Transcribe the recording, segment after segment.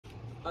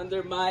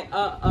Under my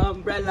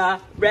umbrella,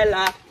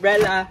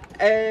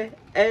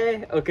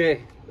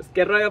 Okay, let's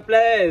get right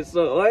play.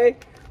 So,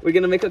 we're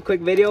gonna make a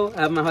quick video.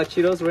 I have my hot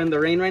Cheetos. We're in the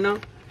rain right now.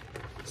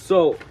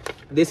 So,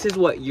 this is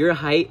what your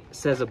height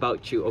says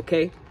about you,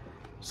 okay?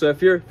 So,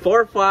 if you're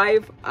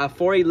 4'5" at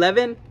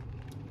 4'11",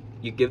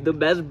 you give the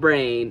best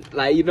brain.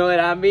 Like, you know what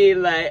I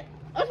mean? Like,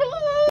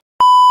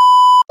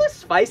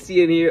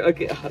 spicy in here.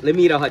 Okay, let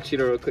me eat a hot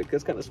Cheeto real quick.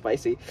 It's kind of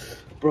spicy.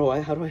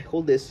 Bro, how do I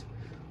hold this?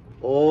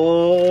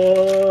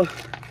 Oh,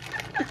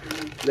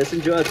 let's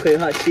enjoy a quick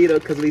hot Cheeto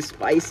because it's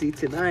spicy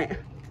tonight.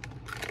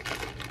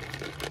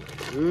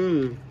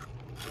 Bro,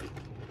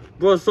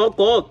 it's so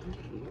cold.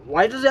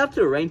 Why does it have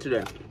to rain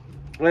today?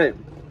 Wait.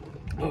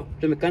 Oh,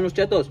 se me caen los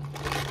chetos.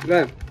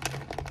 Okay.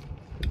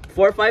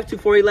 4'5" to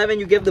 4'11",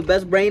 you give the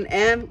best brain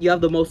and you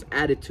have the most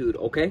attitude,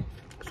 okay?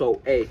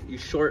 So, hey, you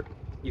short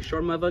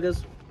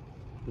motherfuckers,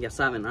 ya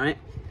saben, alright?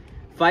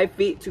 5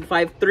 feet to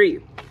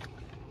 5'3".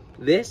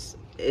 This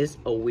is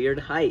a weird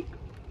height.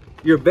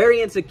 You're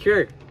very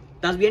insecure.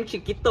 Estás bien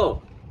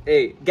chiquito.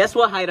 Hey, guess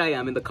what height I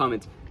am in the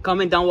comments.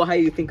 Comment down what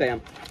height you think I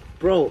am.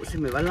 Bro, se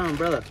me va la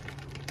umbrella.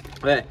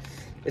 Okay,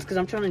 it's because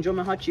I'm trying to enjoy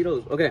my hot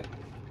Cheetos. Okay,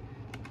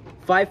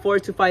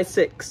 5'4" to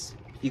 5'6".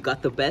 You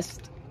got the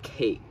best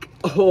cake.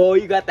 Oh,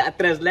 you got that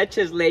tres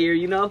leches layer,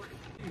 you know?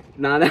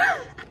 Nah.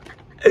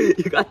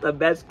 You got the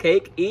best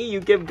cake. You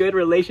give good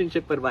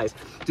relationship advice.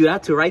 Dude, I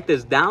have to write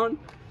this down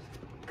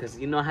because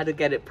you know how to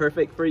get it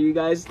perfect for you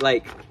guys.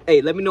 Like,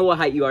 hey, let me know what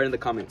height you are in the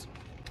comments.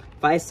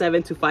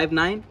 5'7" to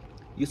 5'9".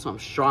 You some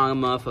strong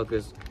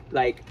motherfuckers.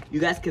 Like, you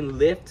guys can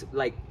lift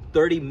like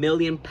 30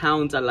 million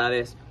pounds a la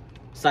vez.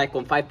 It's like,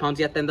 con 5 pounds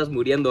ya te andas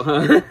muriendo,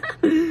 huh?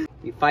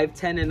 You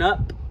 5'10" and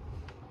up,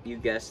 you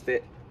guessed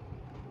it.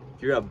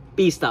 You're a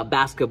beast at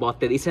basketball.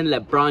 Te dicen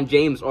LeBron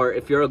James, or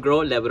if you're a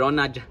girl,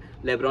 Lebrona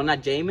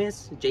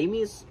James?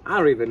 I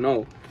don't even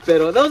know.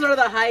 Pero those are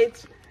the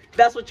heights.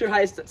 That's what your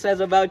height says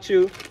about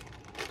you.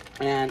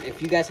 And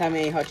if you guys have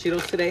any hot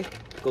Cheetos today,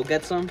 go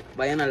get some.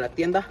 Vayan a la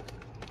tienda.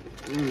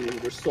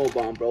 They're so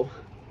bomb, bro.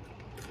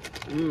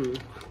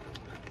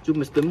 Dude,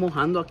 me estoy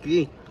mojando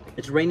aquí.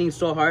 It's raining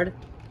so hard.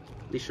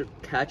 They should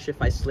catch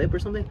if I slip or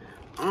something.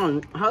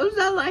 How does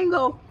that line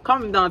go?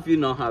 Comment down if you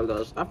know how it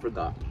goes. I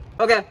forgot.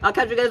 Okay, I'll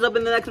catch you guys up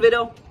in the next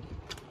video.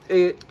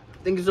 Thank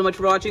you so much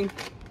for watching.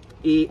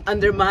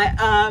 Under my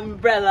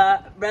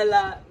umbrella,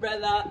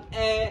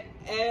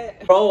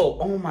 Bro,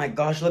 oh my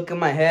gosh, look at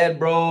my head,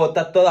 bro.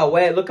 Está toda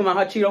wet. Look at my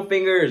hot Cheeto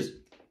fingers.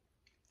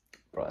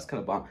 Bro, that's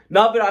kind of bomb.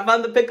 No, but I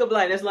found the pickup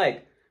line. It's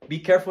like, be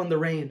careful in the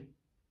rain,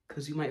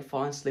 because you might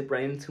fall and slip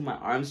right into my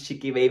arms,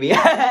 cheeky baby.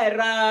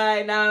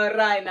 Right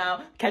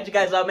now. Catch you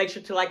guys up. Make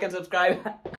sure to like and subscribe.